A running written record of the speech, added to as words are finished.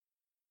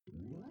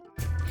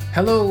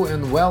Hello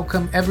and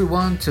welcome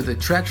everyone to the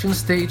Traction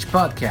Stage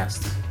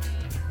podcast.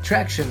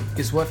 Traction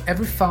is what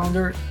every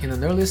founder in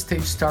an early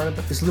stage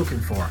startup is looking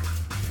for.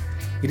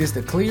 It is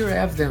the clear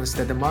evidence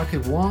that the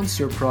market wants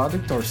your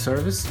product or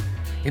service,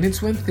 and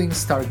it's when things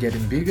start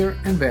getting bigger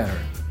and better.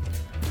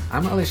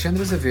 I'm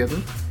Alexandre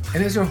Azevedo,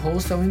 and as your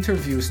host, I'll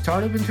interview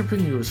startup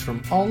entrepreneurs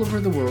from all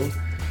over the world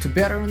to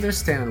better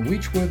understand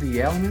which were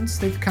the elements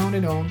they've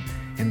counted on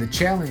and the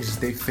challenges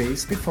they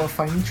faced before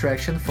finding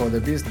traction for their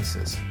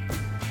businesses.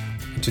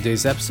 In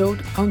today's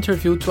episode, I'll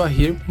interview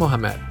Twahir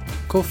Mohamed,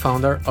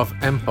 co-founder of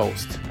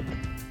mPost.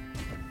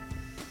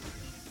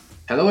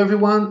 Hello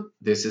everyone,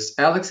 this is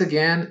Alex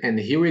again, and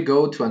here we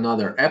go to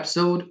another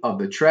episode of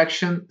the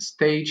Traction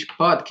Stage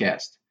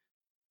podcast.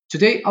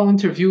 Today I'll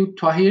interview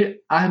Twahir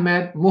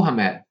Ahmed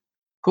Mohamed,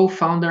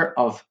 co-founder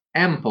of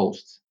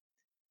mPost.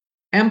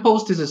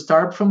 mPost is a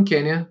startup from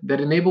Kenya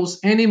that enables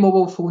any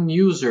mobile phone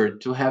user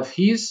to have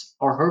his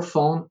or her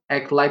phone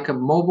act like a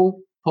mobile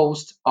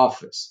post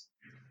office.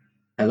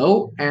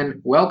 Hello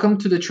and welcome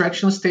to the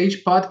Traction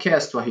Stage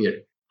podcast,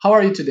 Twahir. How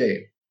are you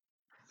today?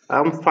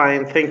 I'm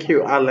fine, thank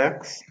you,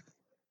 Alex.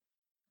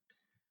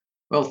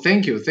 Well,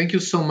 thank you. Thank you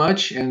so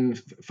much.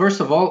 And first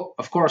of all,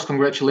 of course,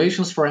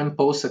 congratulations for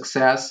mPost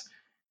success.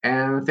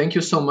 And thank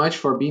you so much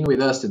for being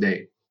with us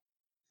today.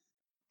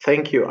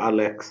 Thank you,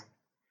 Alex.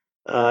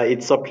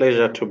 It's a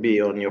pleasure to be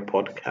on your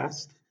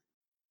podcast.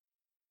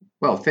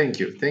 Well, thank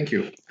you. Thank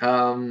you.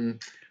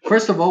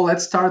 First of all,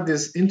 let's start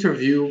this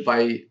interview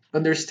by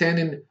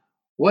understanding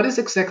what is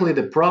exactly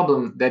the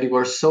problem that you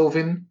are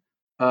solving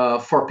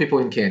for people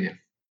in Kenya.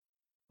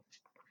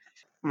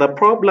 The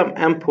problem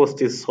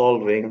mPost is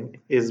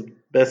solving is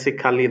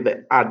basically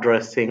the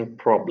addressing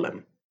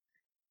problem.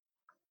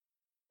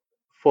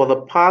 For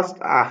the past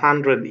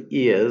 100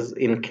 years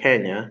in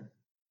Kenya,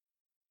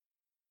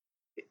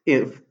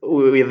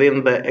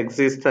 within the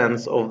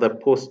existence of the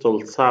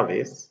postal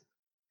service,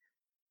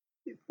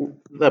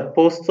 the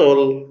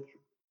Postal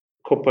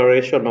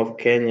Corporation of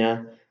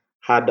Kenya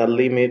had a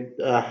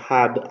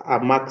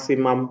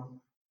maximum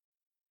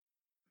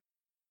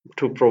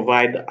to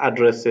provide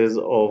addresses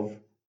of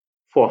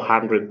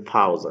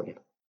 400,000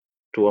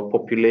 to a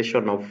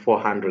population of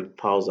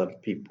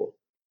 400,000 people.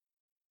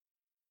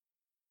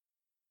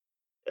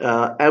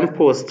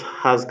 mPost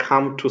has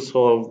come to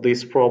solve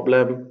this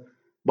problem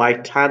by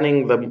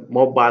turning the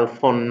mobile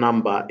phone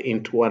number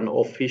into an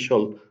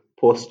official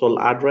postal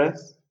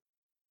address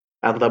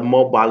and the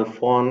mobile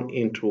phone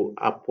into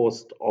a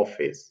post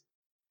office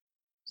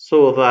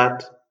so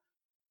that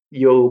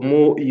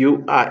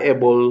you are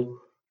able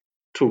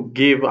to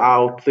give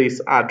out this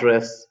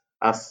address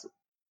as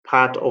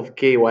part of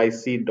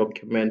KYC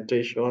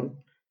documentation,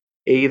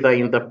 either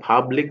in the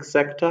public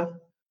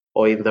sector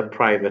or in the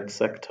private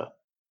sector.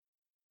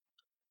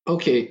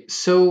 Okay,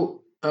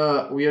 so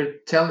we're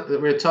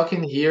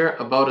talking here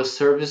about a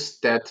service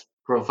that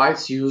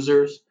provides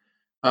users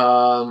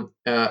the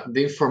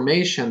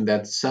information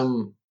that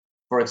some,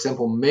 for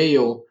example,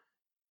 mail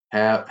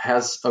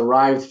has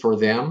arrived for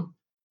them,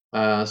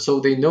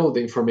 so they know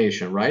the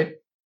information, right?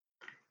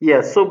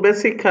 Yes, so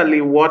basically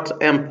what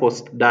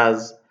mPost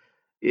does,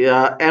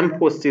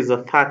 mPost is a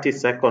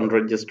 30-second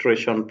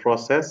registration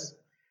process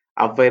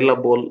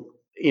available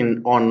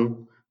in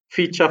on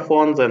feature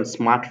phones and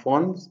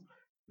smartphones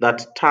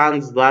that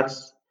turns that,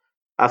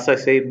 as I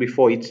said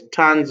before, it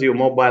turns your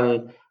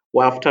mobile,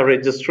 well, after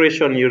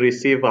registration, you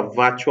receive a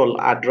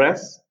virtual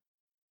address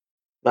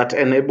that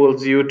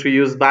enables you to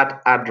use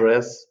that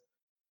address,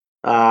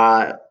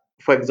 uh,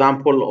 for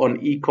example,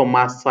 on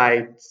e-commerce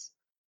sites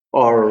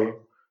or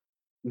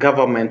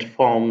government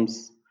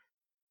forms.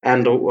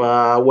 And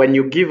when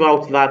you give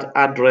out that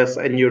address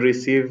and you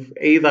receive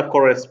either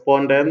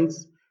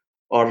correspondence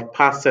or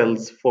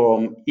parcels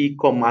from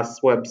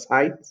e-commerce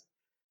websites,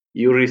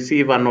 you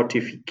receive a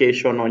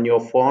notification on your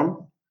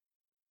phone.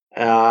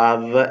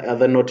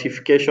 The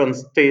notification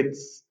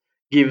states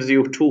gives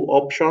you two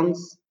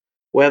options: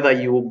 whether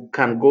you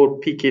can go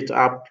pick it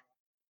up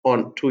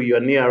on to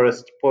your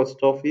nearest post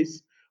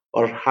office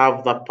or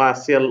have the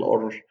parcel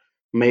or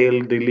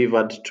mail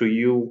delivered to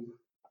you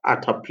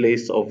at a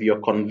place of your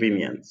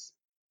convenience.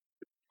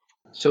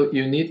 So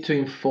you need to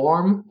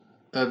inform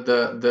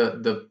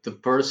the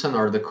person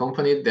or the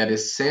company that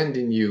is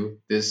sending you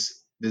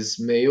this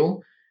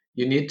mail.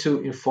 You need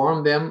to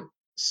inform them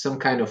some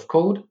kind of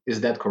code.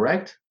 Is that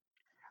correct?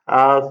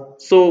 Yeah,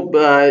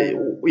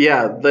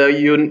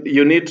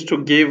 you need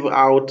to give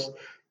out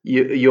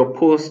your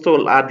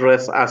postal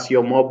address as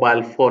your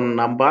mobile phone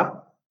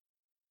number,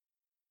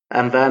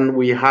 and then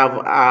we have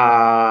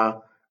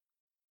a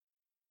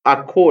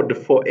code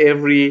for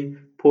every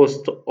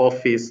post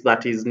office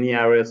that is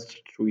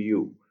nearest to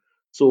you.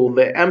 So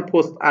the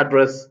mPost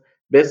address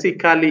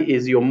basically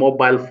is your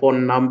mobile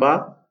phone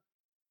number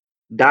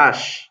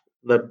dash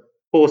the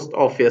post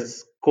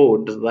office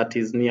code that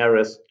is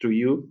nearest to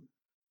you,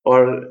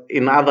 or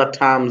in other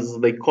terms,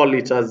 they call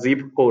it a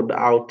zip code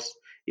out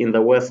in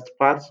the west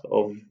part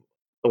of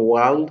the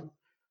world.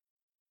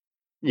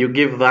 You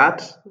give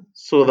that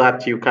so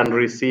that you can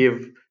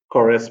receive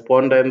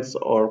correspondence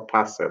or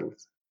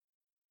parcels.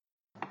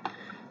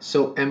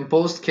 So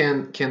mPost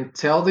can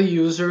tell the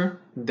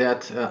user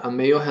that a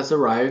mail has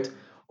arrived,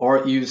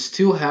 or you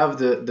still have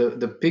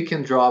the pick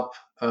and drop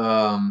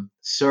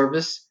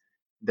service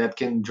that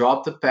can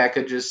drop the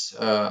packages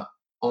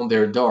on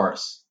their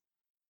doors.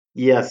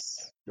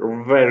 Yes,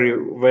 very,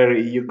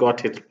 very, you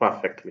got it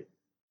perfectly.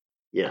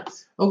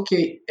 Yes.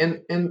 Okay,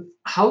 and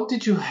how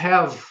did you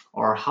have,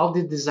 or how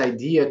did this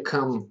idea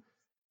come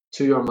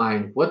to your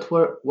mind?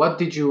 What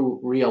did you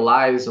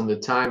realize on the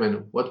time,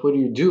 and what were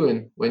you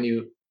doing when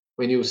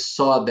you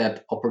saw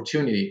that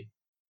opportunity?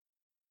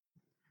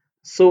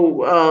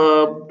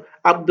 So,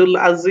 Abdul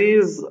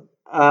Aziz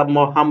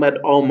Mohammed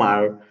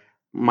Omar,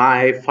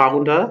 my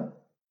founder,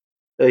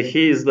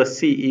 he is the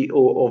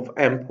CEO of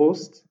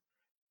mPost,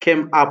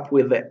 came up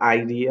with the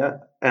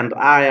idea, and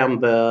I am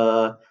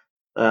the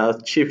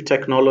chief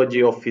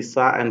technology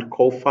officer and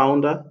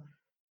co-founder.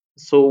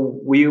 So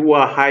we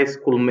were high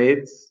school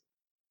mates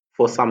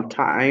for some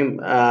time,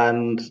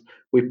 and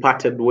we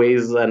parted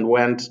ways and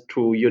went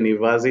to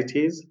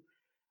universities.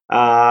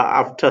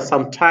 After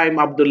some time,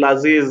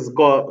 Abdulaziz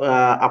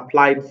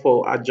applied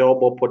for a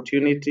job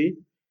opportunity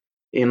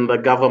in the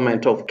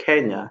government of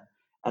Kenya.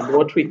 And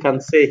what we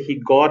can say, he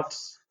got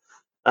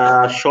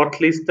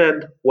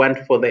shortlisted,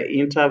 went for the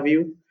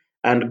interview,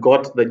 and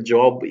got the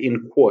job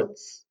in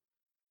quotes.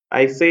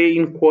 I say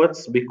in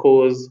quotes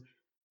because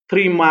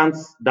 3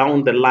 months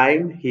down the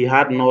line, he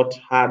had not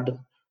heard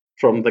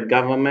from the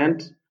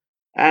government.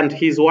 And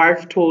his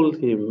wife told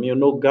him,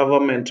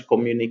 government to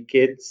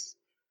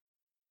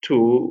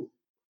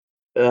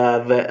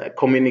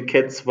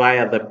communicates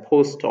via the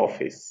post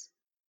office.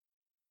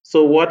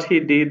 So what he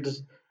did,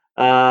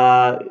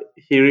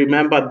 he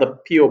remembered the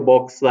PO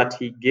box that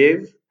he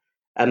gave,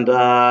 and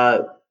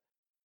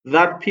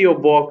that PO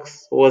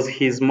box was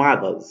his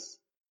mother's.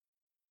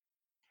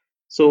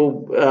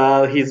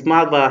 So his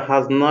mother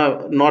has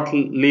not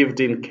lived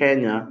in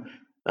Kenya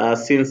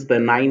since the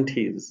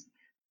 90s.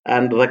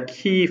 And the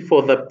key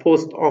for the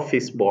post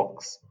office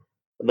box,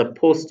 the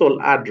postal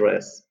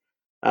address,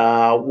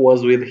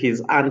 was with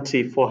his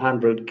auntie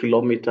 400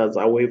 kilometers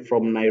away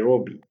from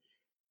Nairobi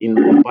in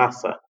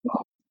Mombasa.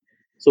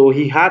 So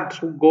he had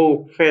to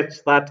go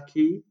fetch that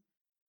key,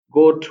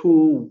 go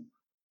to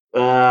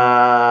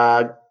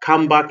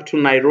come back to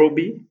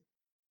Nairobi,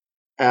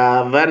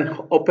 then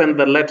open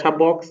the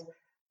letterbox,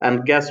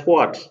 and guess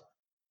what?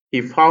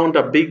 He found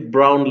a big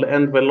brown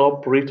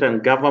envelope written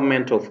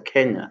Government of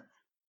Kenya.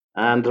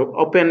 And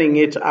opening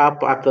it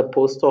up at the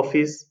post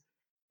office,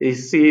 he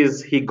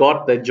sees he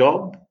got the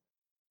job,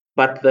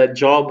 but the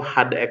job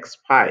had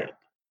expired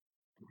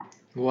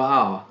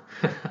Wow.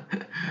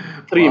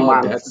 three Wow,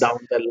 months that's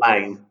down the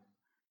line.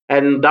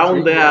 And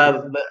down 3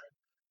 months. there,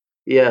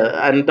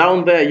 yeah, and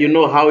down there, you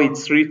know how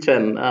it's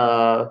written.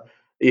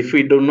 If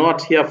we do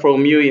not hear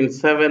from you in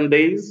 7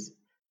 days,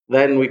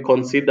 then we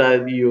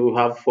consider you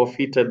have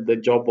forfeited the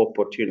job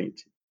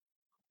opportunity.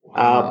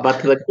 Wow.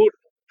 But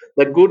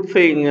the good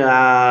thing,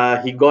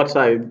 he got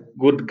a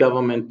good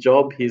government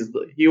job.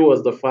 He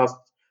was the first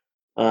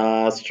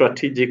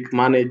strategic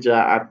manager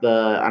at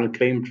the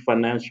unclaimed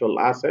financial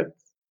assets.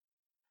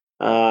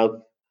 Uh,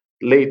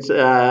 late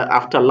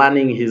after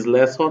learning his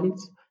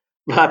lessons,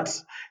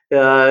 but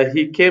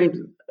he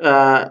came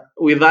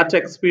with that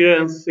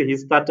experience. He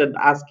started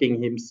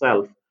asking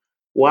himself,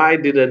 why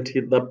didn't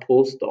the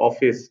post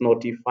office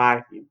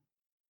notify him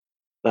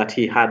that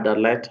he had a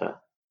letter?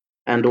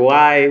 And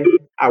why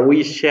are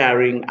we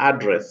sharing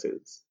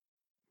addresses?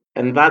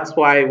 And that's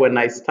why when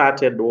I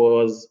started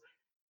was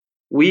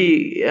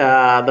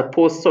the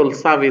postal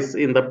service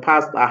in the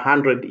past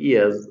 100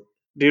 years,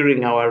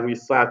 during our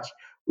research,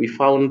 we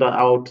found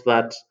out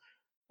that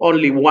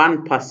only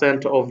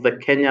 1% of the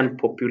Kenyan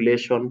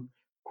population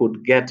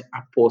could get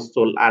a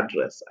postal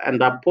address.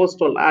 And a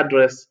postal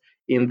address,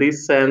 in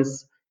this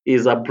sense,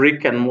 is a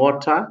brick and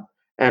mortar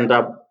and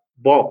a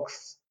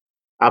box,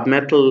 a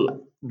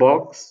metal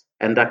box,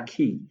 and a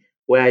key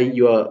where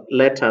your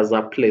letters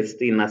are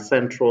placed in a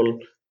central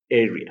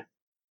area.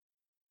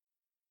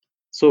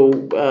 So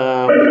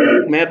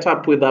met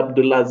up with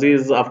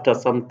Abdulaziz after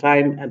some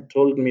time and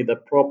told me the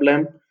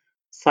problem,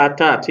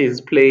 sat at his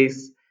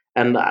place,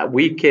 and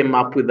we came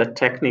up with a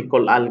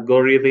technical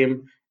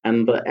algorithm,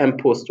 and the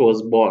mPost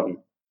was born.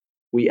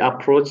 We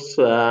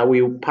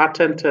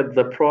patented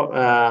the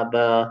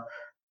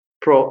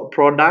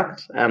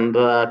product and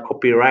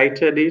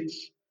copyrighted it,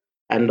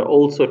 and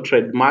also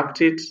trademarked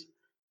it.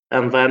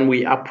 And then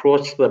we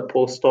approached the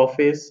post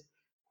office,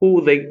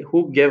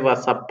 who gave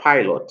us a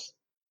pilot.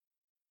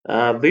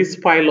 This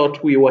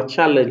pilot, we were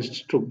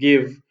challenged to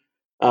give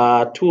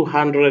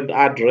 200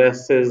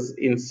 addresses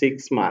in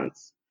 6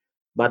 months.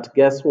 But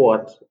guess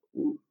what?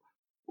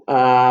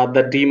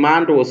 The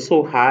demand was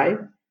so high.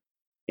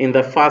 In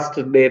the first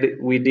day,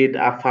 we did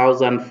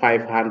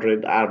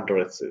 1,500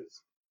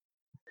 addresses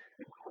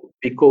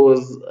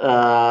because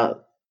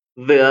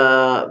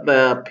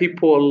the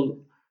people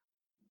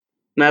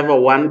never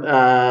want.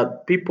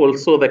 People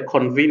saw the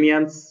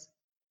convenience,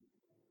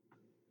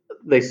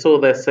 they saw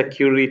the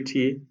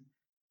security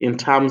in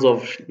terms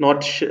of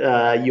not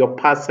your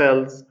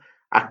parcels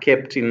are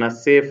kept in a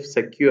safe,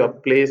 secure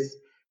place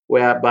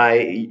whereby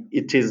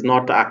it is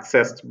not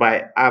accessed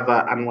by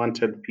other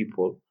unwanted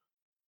people.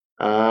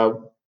 Uh,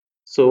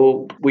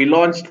 so we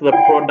launched the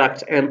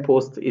product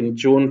mPost in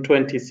June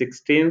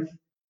 2016,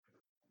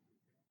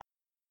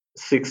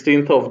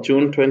 16th of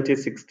June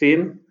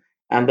 2016,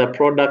 and the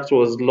product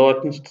was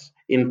launched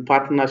in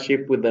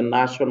partnership with the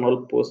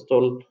National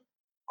Postal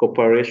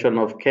Corporation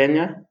of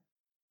Kenya,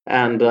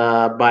 and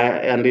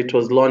it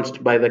was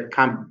launched by the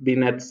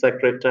Cabinet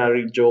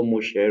Secretary Joe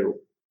Musheru.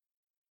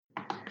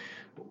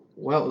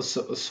 Well,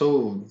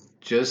 so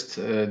just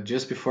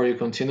before you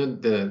continue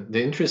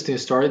the interesting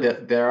story,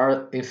 that there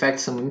are in fact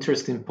some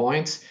interesting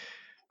points,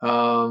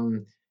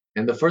 um,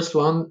 and the first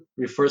one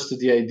refers to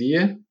the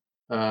idea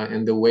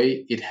and the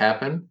way it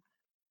happened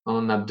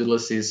on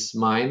Abdulaziz's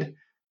mind.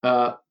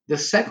 The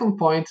second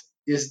point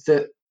is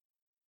that,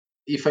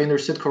 if I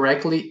understood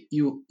correctly,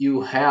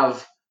 you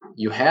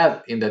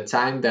had in the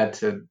time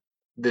that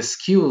the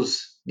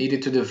skills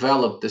needed to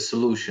develop the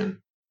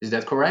solution. Is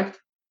that correct?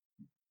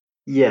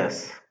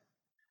 Yes.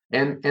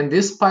 And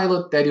this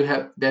pilot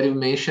that you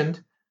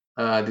mentioned,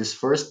 this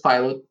first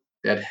pilot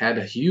that had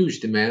a huge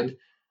demand,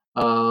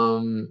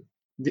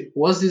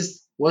 was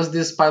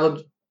this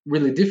pilot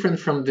really different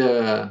from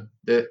the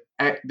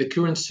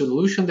current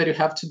solution that you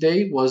have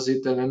today? Was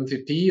it an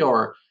MVP,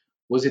 or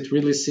was it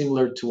really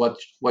similar to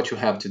what you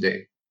have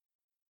today?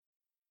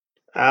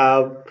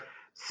 Uh,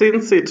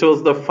 since it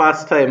was the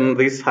first time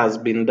this has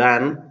been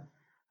done,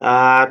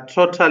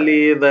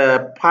 totally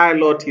the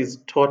pilot is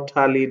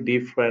totally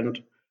different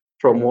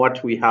from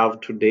what we have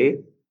today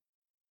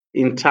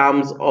in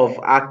terms of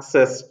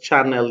access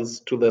channels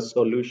to the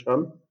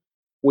solution.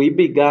 We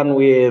began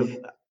with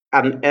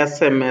an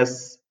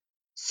SMS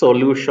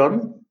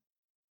solution,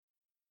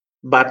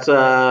 but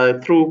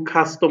through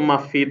customer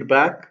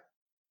feedback,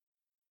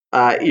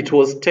 it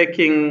was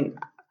taking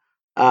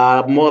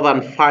more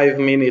than 5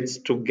 minutes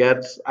to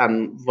get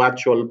an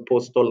virtual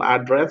postal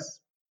address.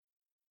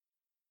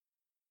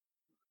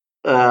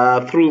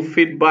 Through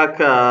feedback,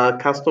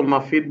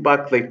 customer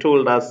feedback, they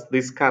told us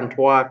this can't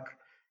work.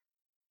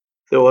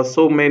 There were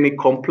so many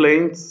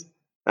complaints,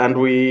 and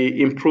we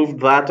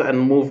improved that and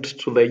moved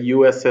to the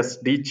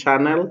USSD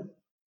channel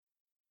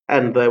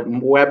and the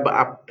web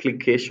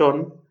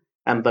application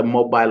and the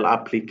mobile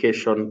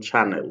application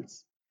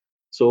channels.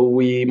 So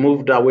we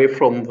moved away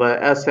from the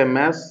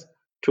SMS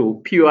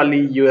to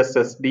purely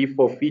USSD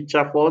for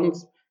feature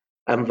phones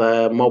and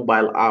the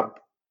mobile app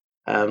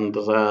and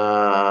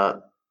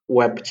the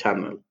web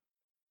channel.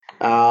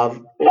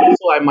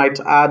 Also, I might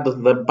add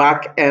the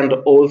back end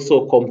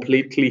also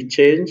completely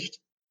changed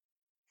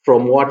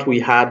from what we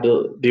had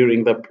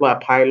during the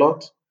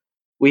pilot.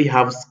 We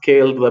have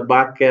scaled the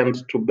back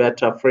end to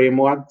better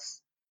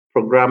frameworks,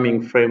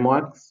 programming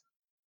frameworks,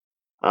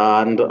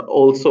 and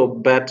also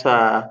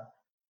better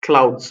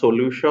cloud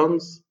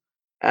solutions,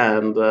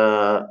 and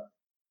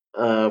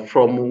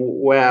from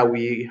where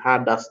we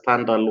had a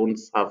standalone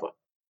server.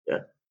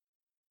 Yeah.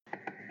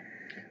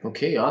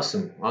 Okay,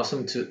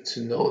 awesome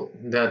to know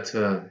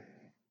that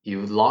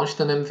you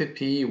launched an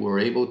MVP, were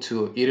able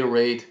to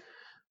iterate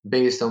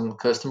based on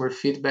customer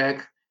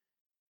feedback.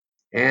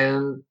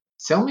 And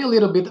tell me a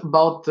little bit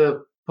about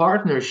the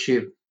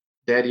partnership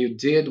that you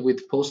did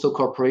with Postal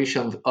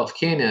Corporation of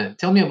Kenya.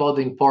 Tell me about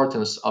the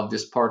importance of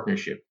this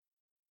partnership.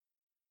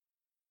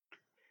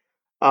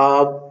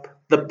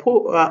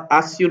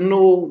 As you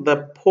know,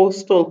 the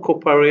Postal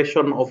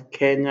Corporation of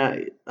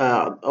Kenya,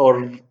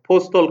 or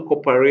postal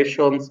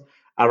corporations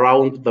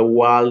around the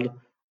world,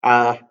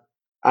 are,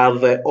 are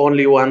the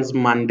only ones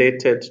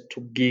mandated to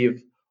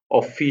give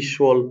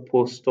official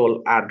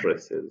postal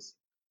addresses.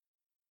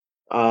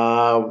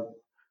 Uh,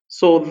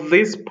 so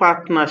this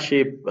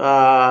partnership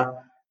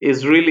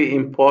is really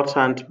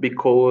important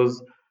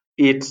because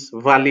it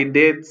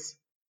validates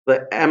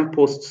the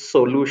mPost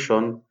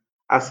solution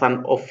as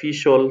an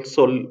official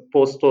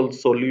postal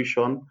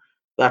solution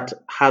that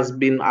has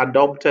been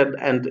adopted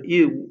and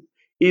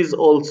is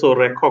also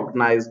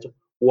recognized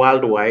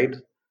worldwide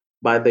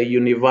by the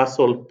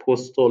Universal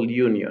Postal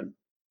Union.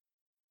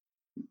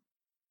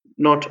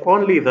 Not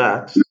only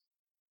that,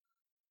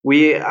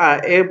 we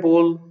are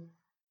able,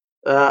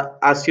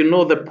 as you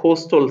know, the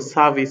postal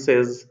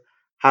services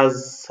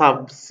has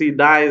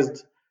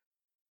subsidized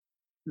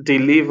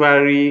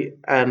delivery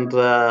and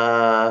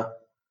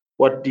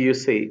what do you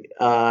say?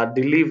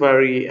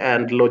 Delivery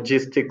and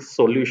logistics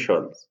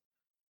solutions.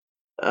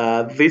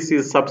 This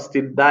is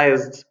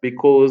subsidized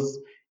because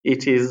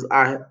it is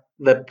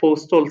the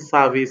postal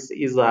service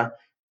is a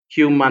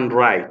human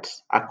right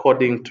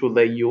according to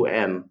the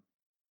UN.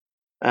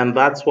 And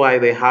that's why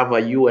they have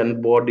a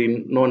UN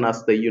body known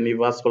as the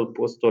Universal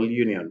Postal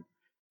Union.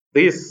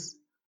 This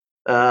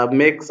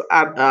makes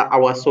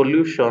our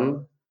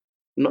solution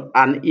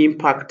an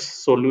impact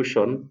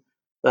solution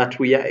that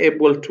we are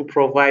able to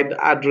provide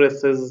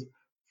addresses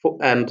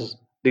and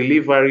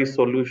delivery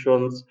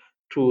solutions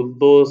to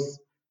those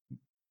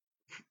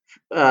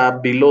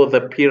below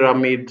the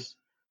pyramid,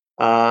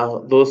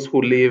 those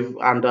who live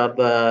under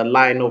the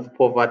line of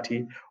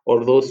poverty,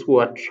 or those who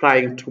are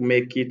trying to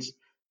make it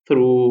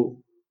through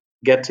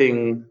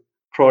getting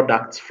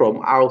products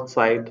from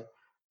outside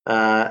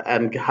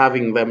and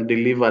having them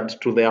delivered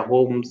to their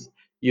homes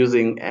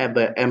using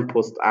the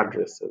M-Post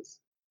addresses.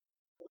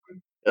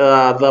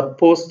 The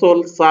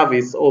postal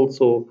service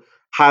also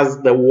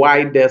has the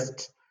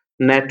widest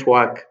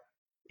network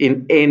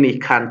in any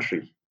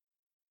country.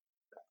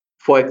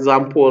 For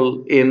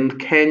example, in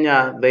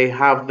Kenya, they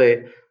have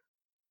the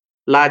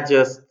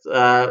largest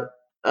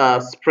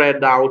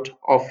spread out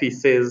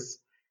offices.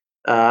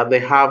 They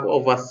have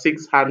over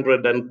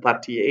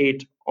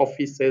 638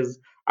 offices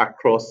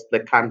across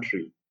the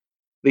country.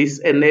 This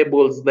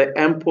enables the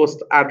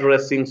M-Post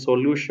addressing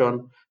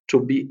solution to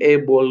be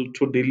able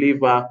to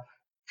deliver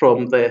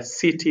from the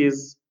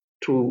cities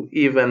to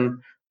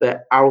even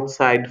the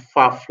outside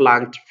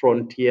far-flanked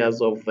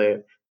frontiers of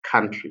the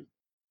country.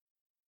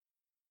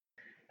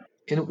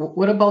 And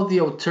what about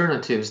the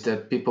alternatives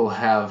that people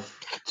have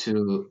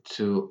to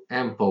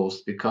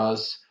mPost?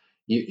 Because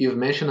you've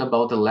mentioned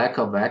about the lack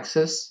of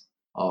access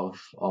of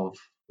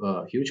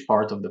a huge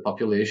part of the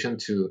population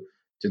to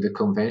the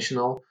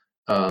conventional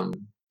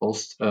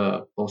post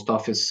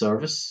office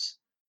service.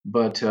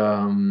 But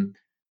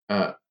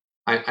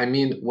I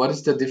mean, what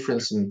is the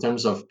difference in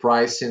terms of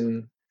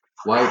pricing?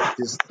 Why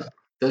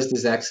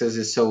this access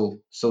is so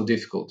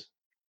difficult?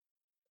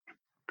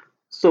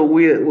 So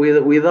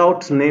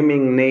without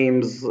naming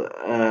names,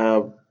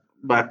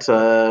 but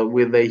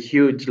with the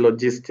huge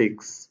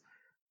logistics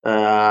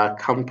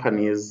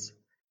companies,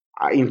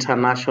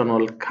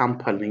 international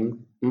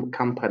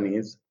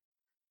companies,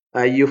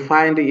 you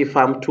find if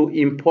I'm to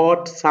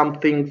import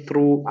something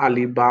through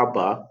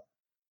Alibaba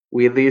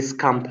with these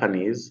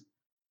companies,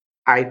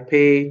 I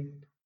pay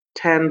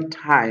 10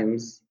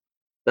 times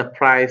the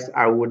price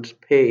I would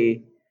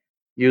pay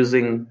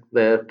using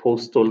the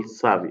postal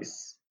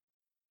service.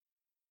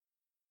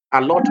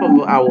 A lot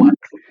of our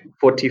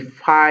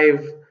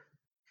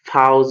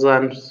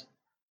 45,000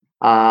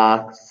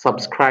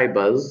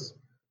 subscribers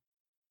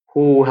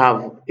who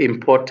have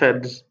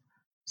imported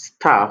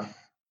stuff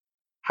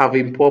have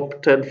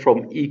imported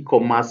from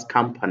e-commerce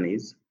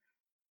companies.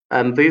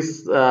 And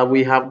this,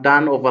 we have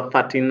done over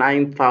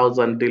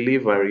 39,000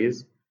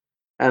 deliveries.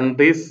 And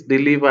these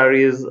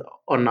deliveries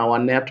on our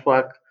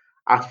network,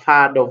 a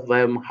third of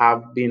them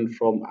have been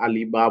from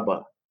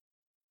Alibaba.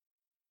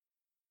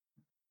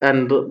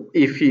 And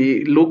if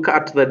you look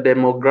at the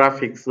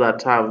demographics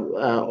that have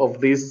of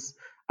this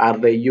are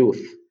the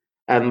youth,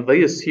 and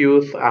these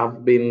youth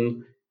have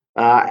been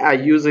are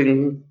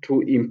using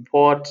to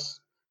import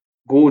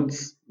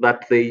goods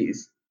that they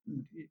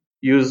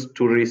use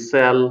to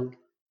resell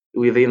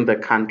within the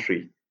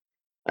country.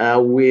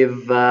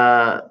 With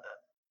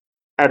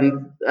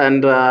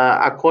and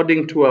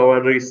According to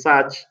our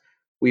research,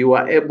 we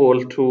were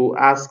able to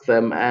ask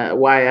them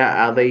why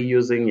are they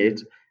using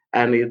it,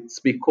 and it's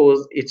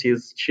because it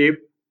is cheap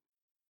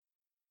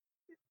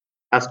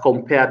as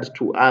compared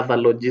to other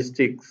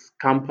logistics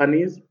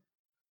companies.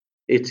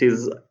 It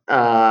is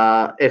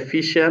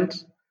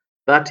efficient.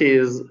 That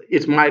is,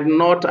 it might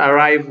not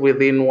arrive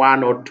within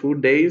 1 or 2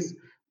 days,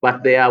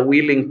 but they are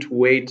willing to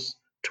wait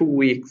 2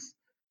 weeks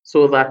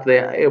so that they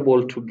are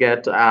able to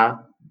get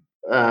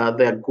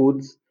their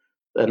goods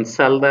and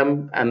sell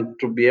them and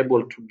to be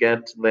able to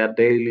get their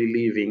daily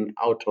living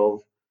out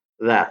of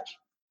that.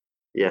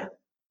 Yeah.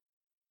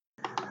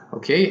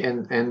 Okay,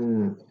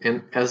 and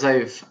as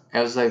I've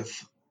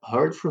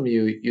heard from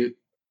you,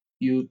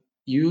 you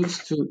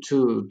used to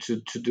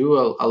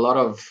do a lot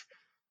of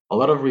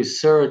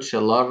research,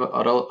 a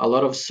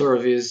lot of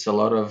service, a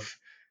lot of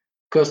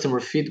customer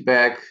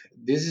feedback.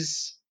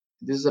 This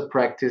is a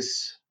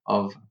practice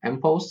of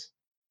mPost.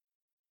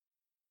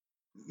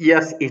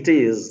 Yes, it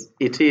is.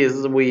 It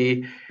is.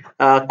 We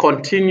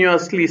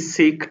continuously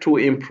seek to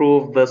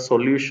improve the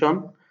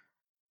solution,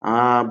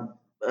 uh,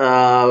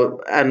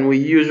 and we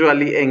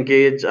usually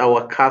engage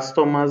our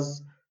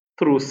customers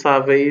through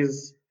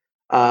surveys,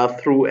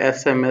 through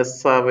SMS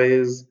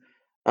surveys,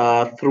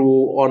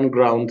 through on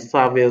ground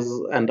surveys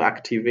and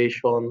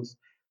activations,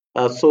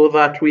 so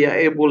that we are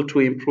able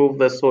to improve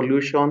the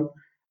solution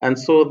and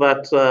so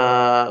that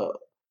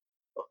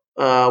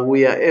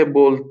we are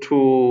able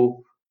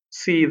to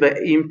see the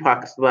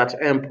impact that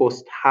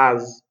MPOST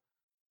has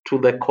to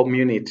the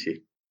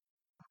community.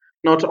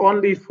 Not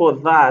only for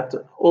that,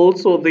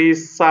 also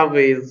these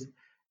surveys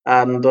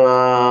and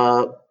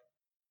not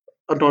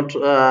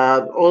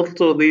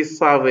also these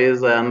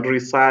surveys and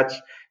research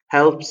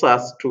helps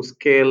us to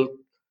scale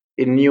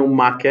in new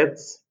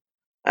markets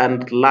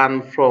and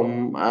learn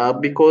from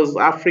because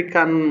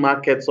African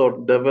markets or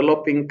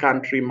developing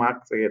country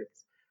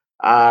markets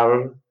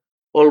are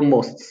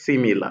almost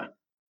similar.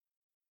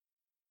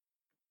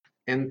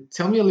 And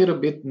tell me a little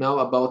bit now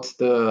about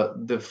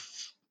the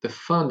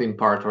funding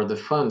part or the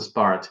funds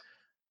part.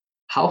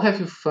 How have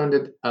you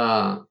funded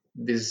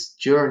this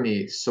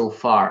journey so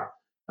far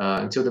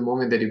until the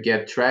moment that you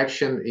get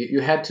traction? You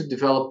had to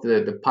develop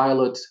the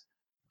pilot.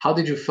 How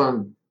did you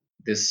fund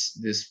this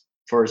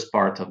first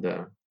part of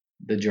the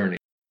journey?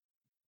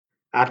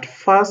 At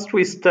first,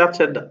 we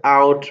started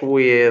out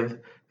with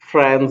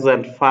friends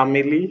and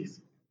families,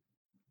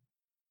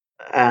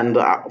 and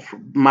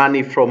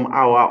money from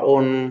our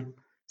own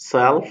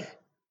self.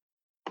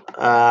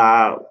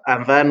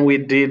 And then we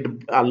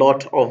did a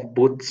lot of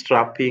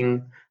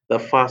bootstrapping the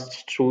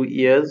first 2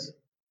 years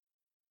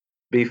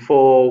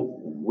before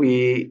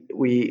we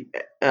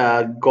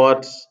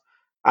got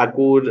a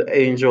good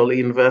angel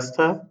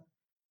investor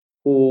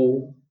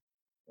who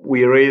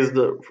we raised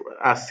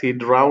a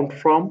seed round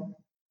from,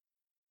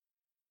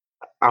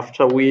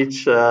 after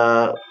which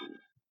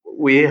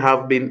we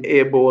have been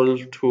able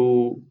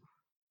to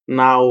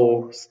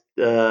now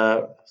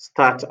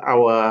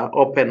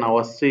open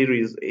our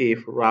Series A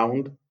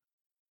round,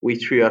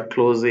 which we are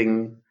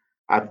closing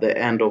at the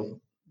end of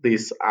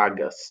this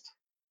August.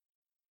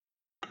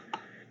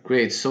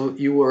 Great. So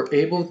you were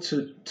able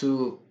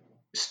to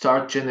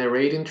start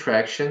generating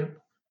traction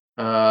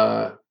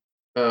uh,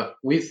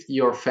 with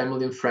your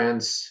family and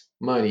friends'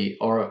 money,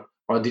 or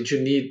did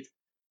you need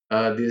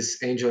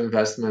this angel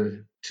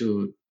investment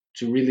to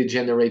really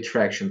generate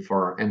traction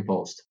for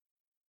Mpost?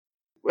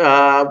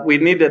 We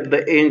needed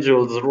the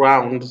angels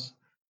rounds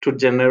to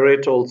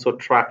generate also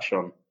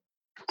traction.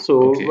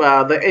 So Okay.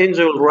 the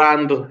angel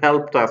round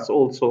helped us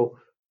also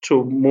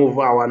to move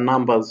our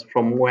numbers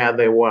from where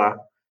they were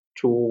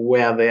to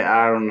where they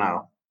are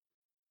now.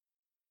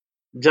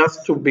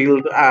 Just to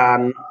build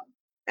an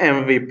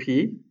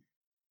MVP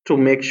to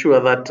make sure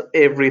that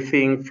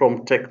everything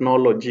from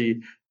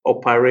technology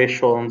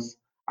operations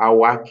are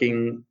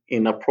working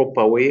in a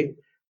proper way,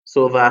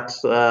 so that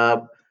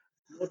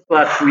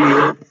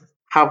we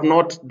have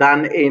not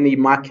done any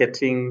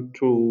marketing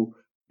to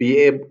be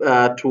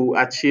able to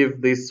achieve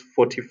these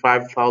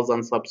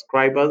 45,000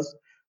 subscribers,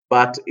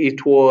 but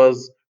it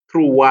was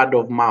through word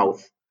of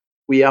mouth.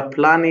 We are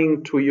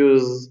planning to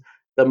use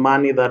the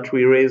money that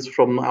we raise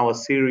from our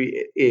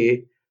Series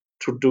A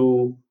to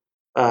do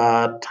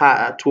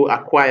to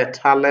acquire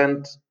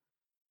talent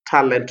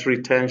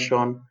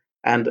retention,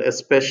 and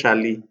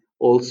especially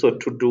also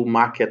to do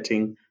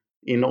marketing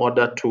in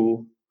order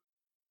to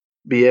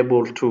be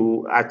able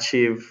to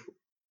achieve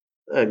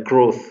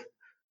growth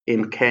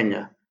in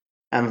Kenya.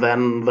 And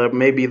then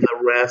maybe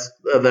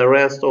the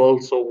rest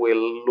also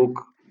will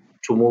look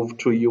to move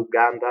to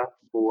Uganda,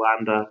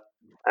 Rwanda,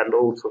 and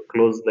also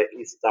close the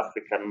East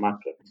African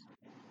market.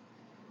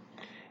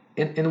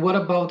 And what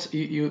about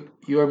you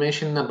are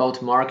mentioning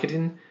about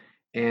marketing,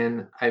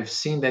 and I've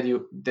seen that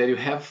you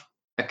have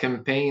a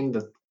campaign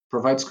that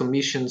provides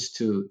commissions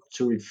to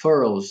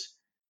referrals.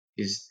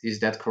 Is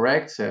that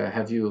correct?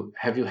 Have you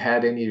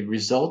had any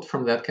result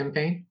from that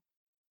campaign?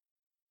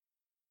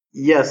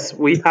 Yes,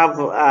 we have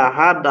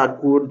had a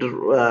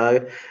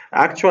good.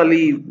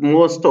 Actually,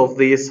 most of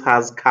this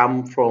has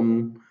come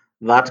from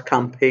that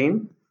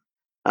campaign.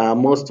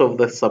 Most of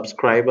the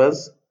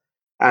subscribers,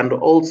 and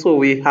also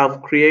we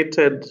have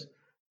created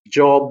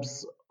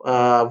jobs,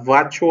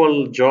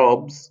 virtual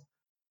jobs,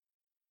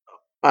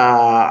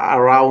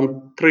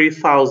 around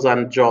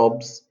 3,000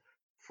 jobs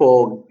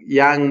for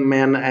young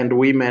men and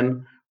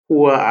women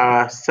who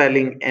are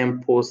selling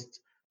MPost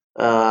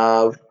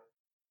uh,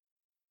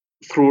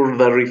 through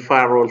the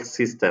referral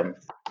system.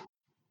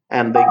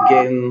 And they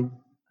gain,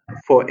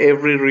 for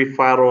every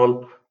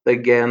referral, they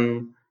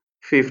gain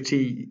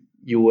 50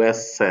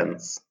 US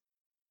cents.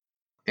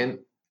 And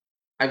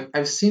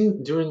I've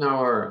seen during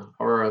our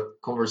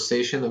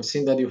conversation, I've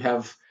seen that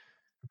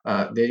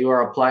you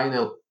are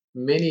applying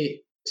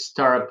many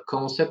startup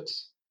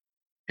concepts,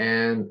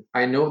 and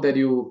I know that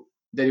you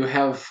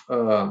have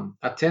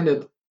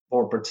attended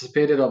or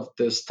participated of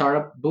the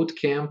Startup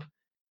Bootcamp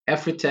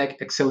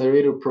AfriTech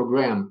Accelerator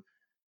program.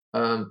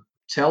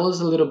 Tell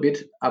us a little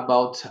bit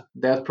about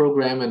that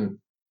program and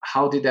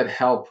how did that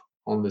help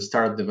on the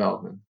startup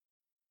development?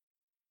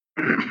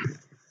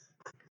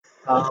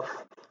 Uh,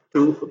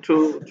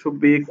 to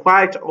be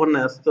quite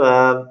honest,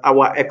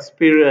 our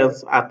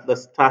experience at the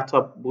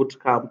Startup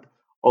Bootcamp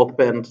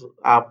opened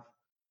up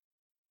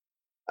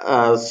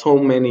so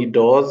many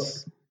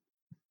doors.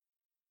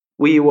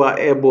 We were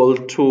able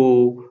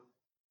to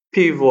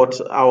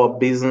pivot our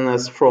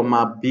business from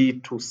a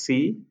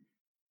B2C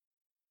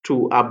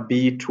to a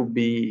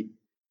B2B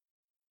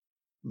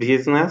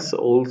business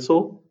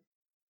also.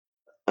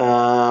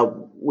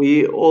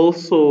 We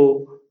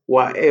also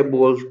were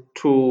able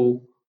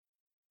to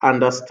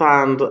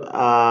understand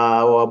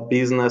our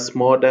business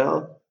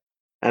model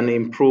and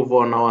improve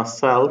on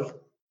ourselves.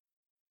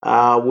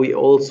 We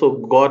also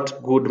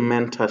got good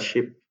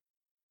mentorship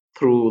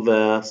through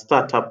the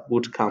Startup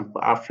Bootcamp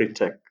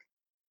Afritech.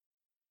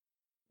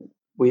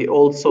 We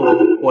also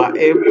were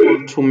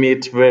able to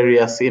meet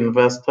various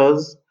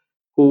investors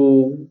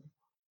who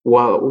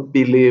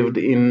believed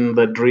in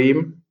the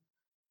dream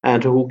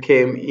and who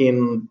came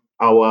in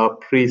our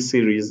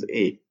pre-series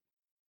A.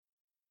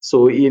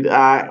 So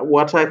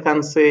what I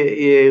can say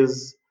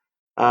is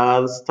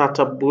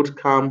Startup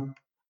Bootcamp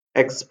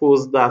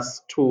exposed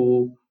us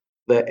to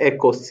the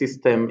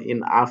ecosystem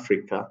in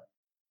Africa.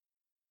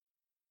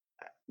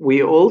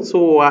 We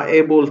also were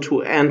able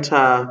to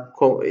enter,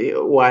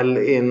 while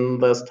in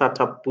the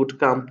Startup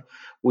Bootcamp,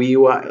 we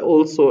were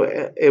also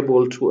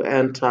able to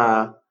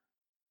enter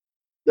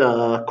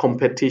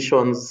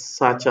competitions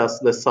such as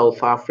the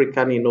South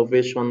African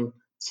Innovation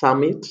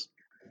Summit,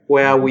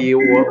 where we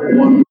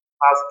won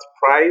first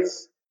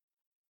prize.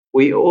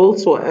 We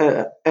also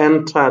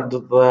entered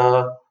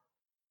the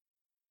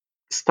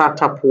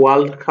Startup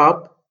World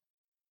Cup,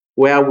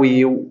 where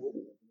we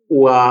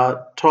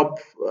were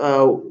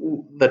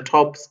the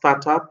top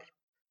startup,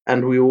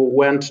 and we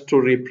went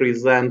to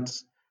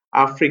represent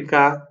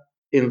Africa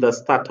in the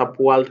Startup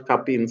World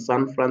Cup in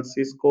San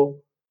Francisco.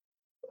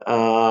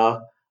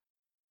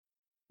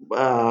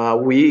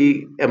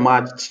 We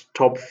emerged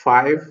top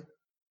 5,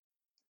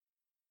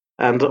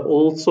 and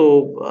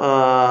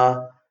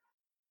also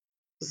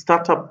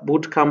Startup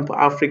Bootcamp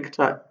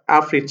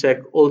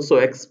Afritech also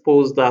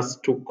exposed us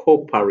to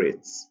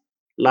corporates,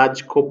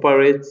 large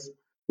corporates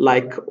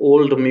like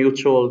Old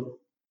Mutual,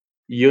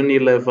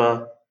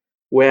 Unilever,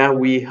 where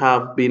we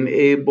have been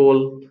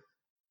able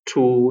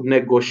to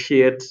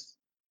negotiate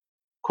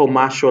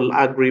commercial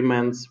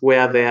agreements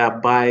where they are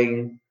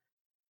buying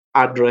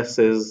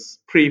addresses,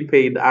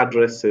 prepaid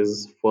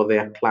addresses for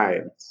their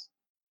clients.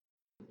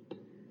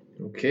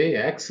 Okay,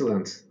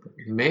 excellent.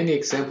 Many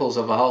examples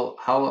of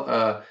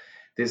how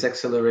this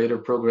accelerator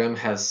program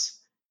has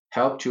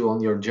helped you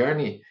on your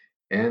journey,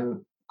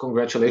 and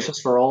congratulations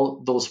for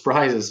all those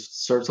prizes.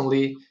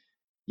 Certainly,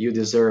 you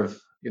deserve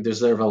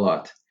a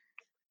lot.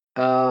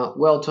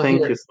 Well,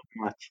 Thank Tahir, you so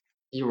much.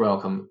 you're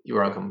welcome.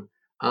 You're welcome.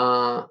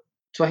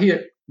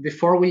 Tahir,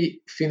 before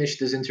we finish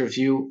this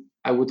interview,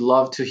 I would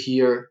love to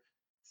hear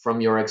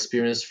from your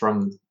experience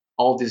from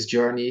all this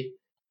journey.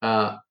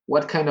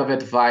 What kind of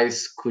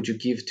advice could you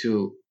give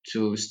to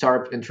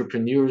startup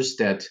entrepreneurs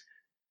that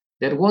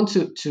want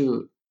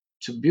to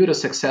build a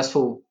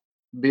successful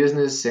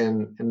business,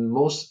 and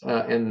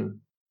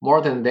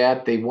more than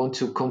that, they want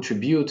to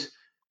contribute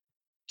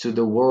to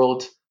the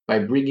world by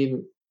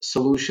bringing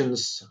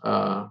solutions,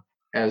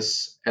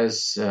 as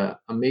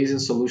amazing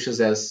solutions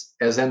as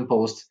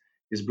mPost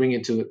is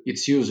bringing to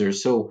its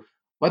users. So,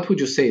 what would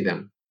you say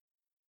them?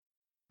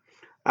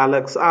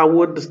 Alex, I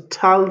would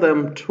tell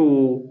them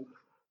to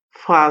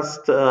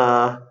first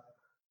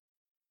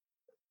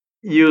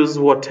use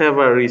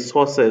whatever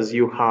resources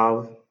you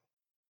have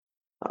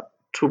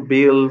to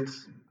build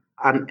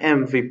an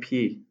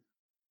MVP.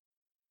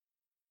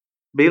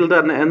 Build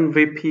an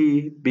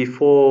MVP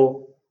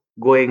before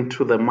going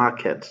to the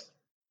market.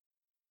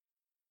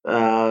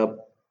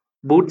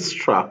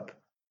 Bootstrap.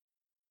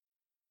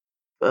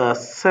 Be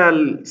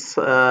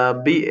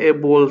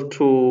able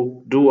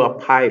to do a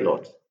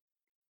pilot.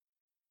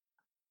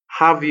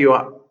 Have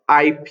your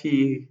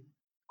IP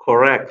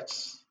correct.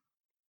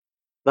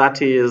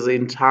 That is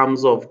in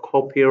terms of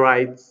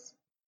copyrights,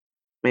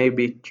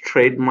 maybe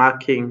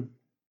trademarking.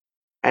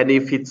 And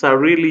if it's a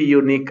really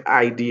unique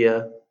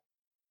idea,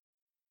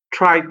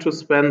 try to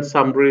spend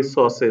some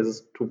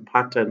resources to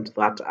patent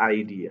that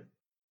idea.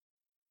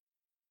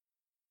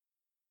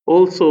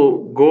 Also,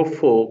 go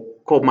for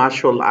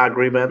commercial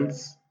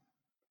agreements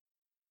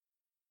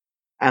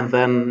and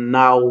then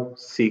now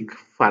seek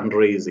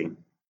fundraising.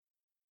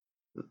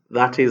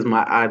 That is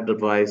my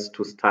advice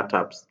to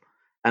startups.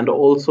 And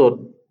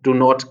also, do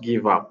not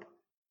give up.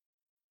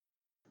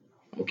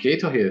 Okay,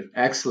 Tahir,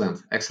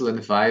 excellent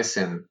advice,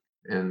 and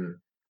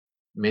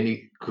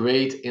many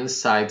great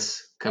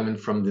insights coming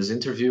from this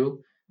interview.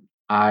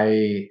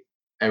 I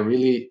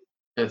really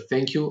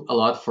thank you a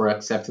lot for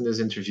accepting this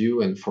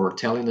interview and for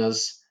telling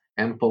us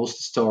mPost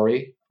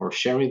story, for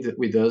sharing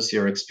with us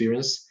your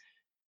experience.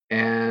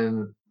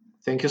 And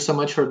thank you so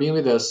much for being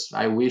with us.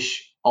 I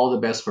wish all the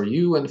best for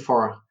you and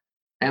for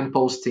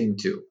mPost team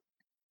too.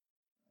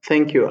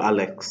 Thank you,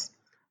 Alex.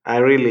 I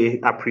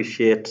really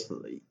appreciate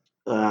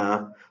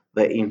uh,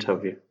 the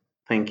interview.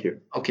 Thank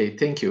you. Okay,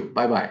 thank you.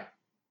 Bye bye.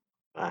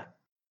 Bye.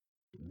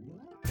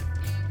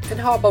 And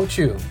how about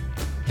you?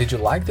 Did you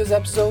like this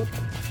episode?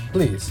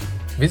 Please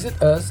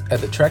visit us at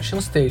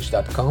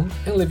thetractionstage.com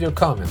and leave your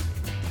comment.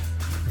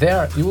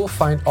 There you will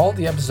find all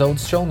the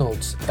episode's show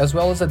notes as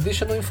well as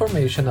additional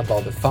information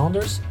about the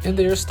founders and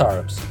their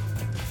startups.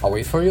 I'll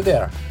wait for you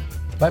there.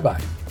 Bye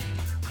bye.